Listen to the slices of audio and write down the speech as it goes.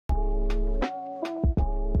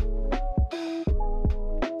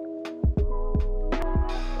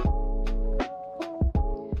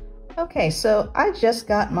Okay, so I just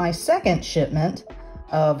got my second shipment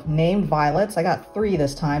of named violets. I got 3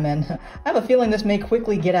 this time, and I have a feeling this may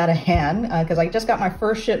quickly get out of hand because I just got my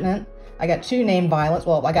first shipment. I got 2 named violets.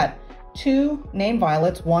 Well, I got 2 named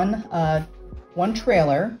violets, one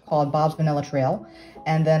trailer called Bob's Vanilla Trail,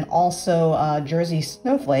 and then also Jersey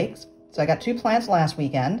Snowflakes. So I got 2 plants last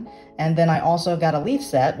weekend, and then I also got a leaf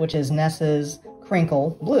set, which is Ness's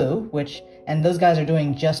Crinkle Blue, and those guys are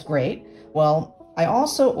doing just great. Well, I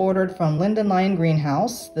also ordered from Lyndon Lyon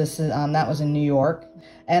Greenhouse. This is that was in New York,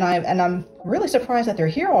 and I'm really surprised that they're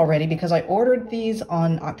here already because I ordered these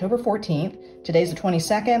on October 14th. Today's the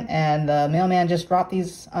 22nd, and the mailman just dropped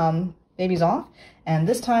these babies off. And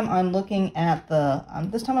this time I'm looking at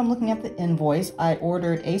the invoice. I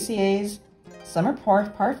ordered ACA's Summer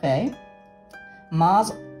Parfait,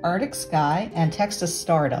 Ma's Arctic Sky, and Texas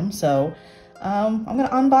Stardom. So I'm gonna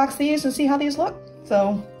unbox these and see how these look.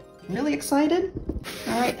 So really excited.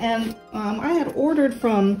 All right, and I had ordered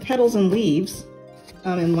from Petals and Leaves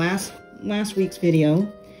in last week's video,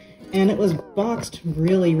 and it was boxed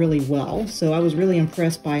really, really well. So I was really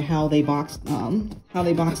impressed by how they boxed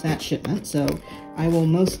that shipment. So I will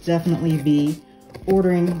most definitely be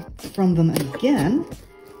ordering from them again.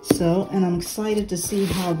 So, and I'm excited to see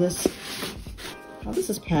how this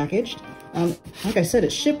is packaged. Like I said,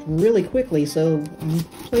 it shipped really quickly, so I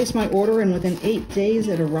placed my order, and within 8 days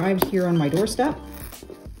it arrived here on my doorstep.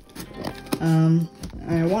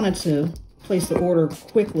 I wanted to place the order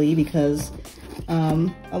quickly because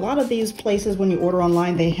a lot of these places, when you order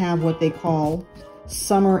online, they have what they call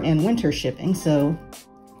summer and winter shipping. So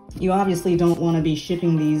you obviously don't want to be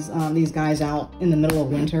shipping these guys out in the middle of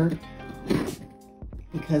winter,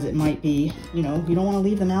 because it might be, you don't want to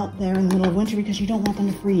leave them out there in the middle of winter because you don't want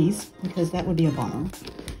them to freeze, because that would be a bummer.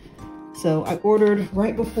 So I ordered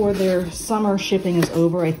right before their summer shipping is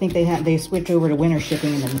over. I think they switch over to winter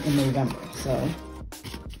shipping in November. So,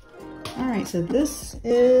 all right, so this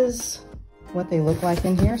is what they look like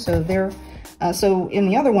in here. So they're, so in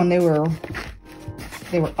the other one they were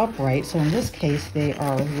upright. So in this case they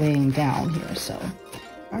are laying down here. So,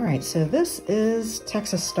 all right, so this is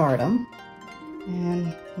Texas Stardom.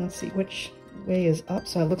 And let's see which way is up.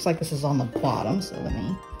 So it looks like this is on the bottom. So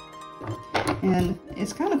and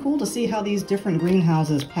it's kind of cool to see how these different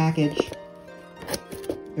greenhouses package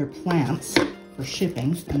their plants for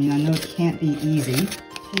shipping. I mean, I know it can't be easy.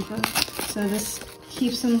 So this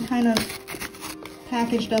keeps them kind of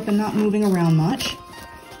packaged up and not moving around much.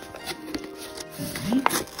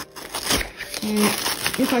 And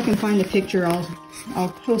if I can find a picture, I'll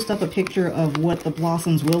post up a picture of what the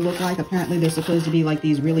blossoms will look like. Apparently they're supposed to be like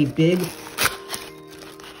these really big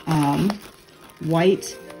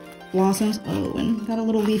white blossoms. Oh, and got a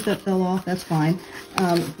little leaf that fell off. That's fine.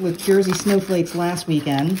 With Jersey Snowflakes last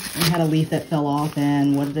weekend, I had a leaf that fell off,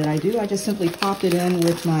 and what did I do? I just simply popped it in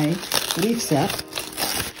with my leaf set.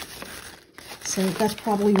 So that's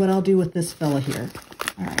probably what I'll do with this fella here.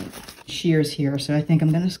 All right, shears here. So I think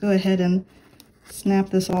I'm gonna just go ahead and snap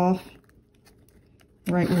this off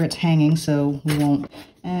right where it's hanging, so we won't,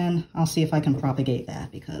 and I'll see if I can propagate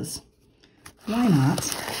that, because why not?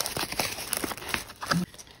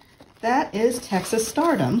 That is Texas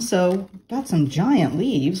Stardom. So got some giant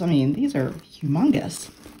leaves. I mean, these are humongous,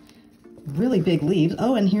 really big leaves.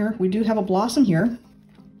 Oh, and here we do have a blossom here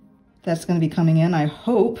that's going to be coming in. I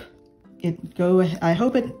hope it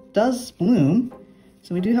does bloom.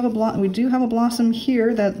 So we do have a blossom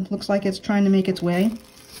here that looks like it's trying to make its way.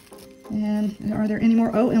 And are there any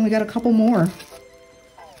more? Oh, and we got a couple more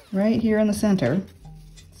right here in the center.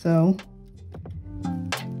 So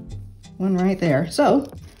one right there.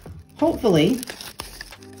 So hopefully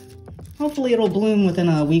it'll bloom within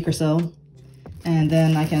a week or so, and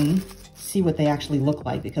then I can see what they actually look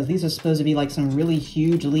like, because these are supposed to be like some really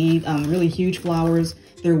huge really huge flowers.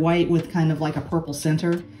 They're white with kind of like a purple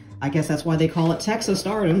center. I guess that's why they call it Texas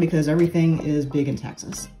Stardom, because everything is big in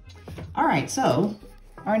Texas. All right, so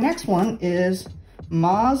our next one is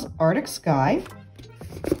Ma's Arctic Sky.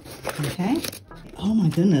 Okay. Oh my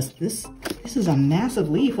goodness, this is a massive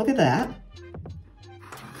leaf. Look at that.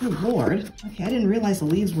 Good Lord. Okay, I didn't realize the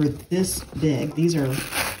leaves were this big. These are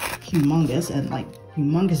humongous, and like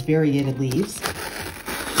humongous variegated leaves.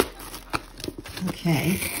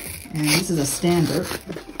 Okay, and this is a standard.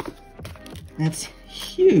 That's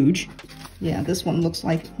huge. Yeah, this one looks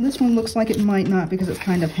like it might not, because it's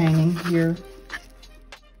kind of hanging here.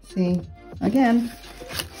 See, again,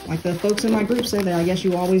 like the folks in my group say, that I guess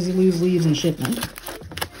you always lose leaves in shipment.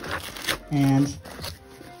 And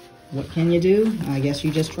what can you do? I guess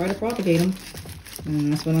you just try to propagate them.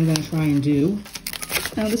 And that's what I'm going to try and do.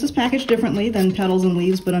 Now, this is packaged differently than Petals and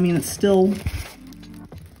Leaves, but I mean, it's still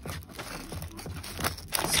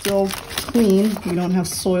still clean. We don't have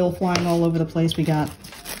soil flying all over the place. We got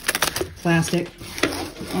plastic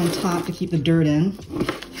on top to keep the dirt in.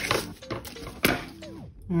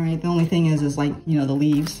 All right, the only thing is like, you know, the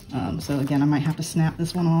leaves. So again, I might have to snap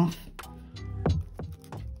this one off.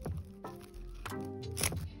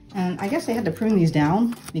 And I guess I had to prune these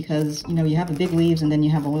down because, you know, you have the big leaves and then you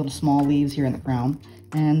have the little small leaves here in the crown.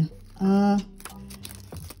 And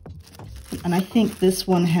I think this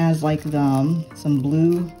one has like some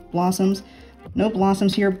blue blossoms. No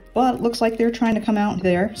blossoms here, but looks like they're trying to come out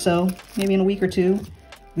there. So maybe in a week or two,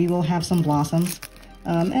 we will have some blossoms.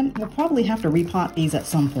 And we'll probably have to repot these at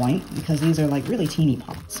some point because these are like really teeny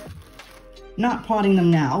pots. Not potting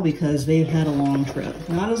them now because they've had a long trip.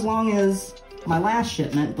 Not as long as my last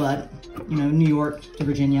shipment, but you know, New York to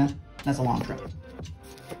Virginia, that's a long trip.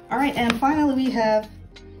 All right, and finally we have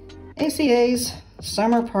ACA's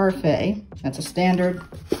Summer Parfait. That's a standard.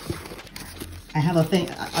 I have a thing,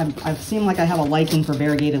 I've seemed like I have a liking for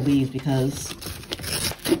variegated leaves because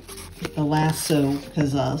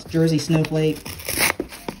Jersey Snowflake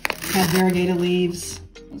has variegated leaves.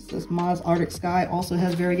 This Moz Arctic Sky also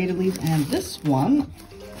has variegated leaves, and this one,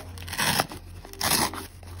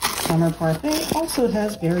 Summer Parfait, also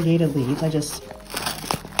has variegated leaves. I just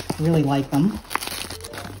really like them.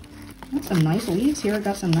 Got some nice leaves here.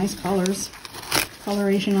 Got some nice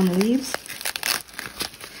coloration on the leaves.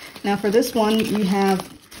 Now for this one, you have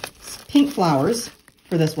pink flowers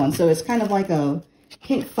for this one. So it's kind of like a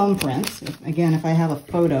pink thumbprint. Again, if I have a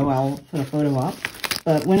photo, I'll put a photo up.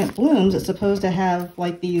 But when it blooms, it's supposed to have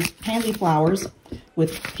like these pansy flowers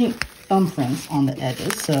with pink thumbprints on the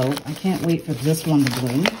edges. So I can't wait for this one to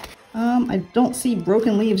bloom. I don't see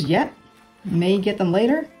broken leaves yet. May get them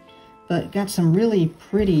later, but got some really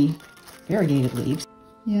pretty variegated leaves.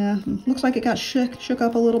 Yeah, looks like it got shook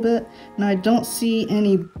up a little bit, and I don't see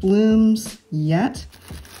any blooms yet.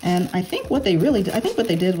 And I think what they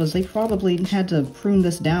did was they probably had to prune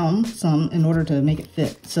this down some in order to make it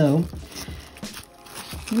fit. So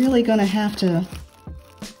really gonna have to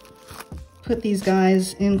put these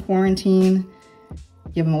guys in quarantine,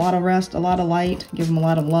 give them a lot of rest, a lot of light, give them a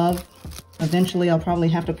lot of love. Eventually I'll probably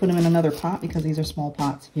have to put them in another pot because these are small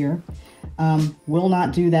pots here. Will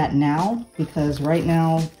not do that now because right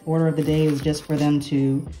now order of the day is just for them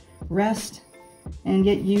to rest and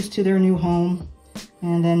get used to their new home,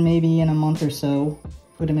 and then maybe in a month or so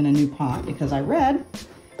put them in a new pot, because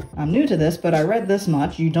I'm new to this, but I read this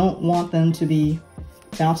much: you don't want them to be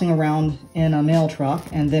bouncing around in a mail truck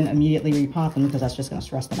and then immediately repot them because that's just going to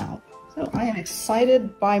stress them out. So I am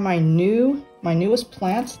excited by my newest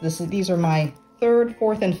plants. These are my 3rd,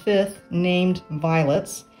 4th, and 5th named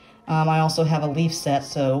violets. I also have a leaf set,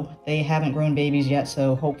 so they haven't grown babies yet,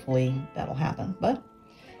 so hopefully that'll happen.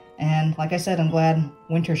 And like I said, I'm glad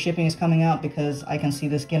winter shipping is coming out because I can see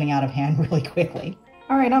this getting out of hand really quickly.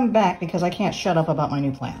 All right, I'm back because I can't shut up about my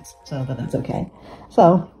new plants, so that's okay.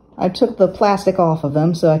 So I took the plastic off of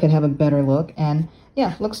them so I could have a better look, and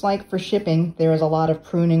yeah, looks like for shipping there is a lot of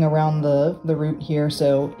pruning around the root here,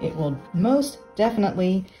 so it will most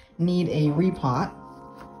definitely need a repot.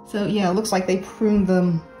 So yeah, it looks like they pruned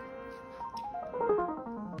them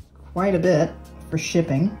quite a bit for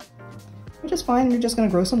shipping, which is fine. You're just going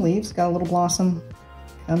to grow some leaves. Got a little blossom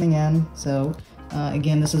coming in. So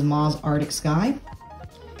again, this is Moz Arctic Sky,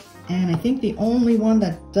 and I think the only one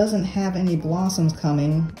that doesn't have any blossoms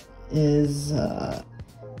coming is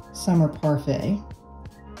Summer Parfait,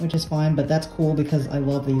 which is fine, but that's cool because I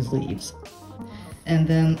love these leaves. And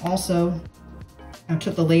then also I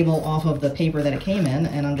took the label off of the paper that it came in,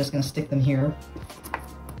 and I'm just going to stick them here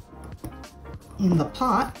in the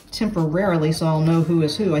pot temporarily so I'll know who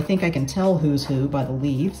is who. I think I can tell who's who by the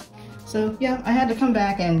leaves. So yeah, I had to come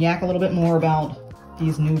back and yak a little bit more about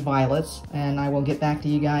these new violets, and I will get back to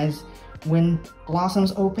you guys when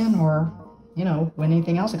blossoms open or, you know, when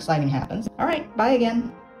anything else exciting happens. All right, bye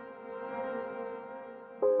again.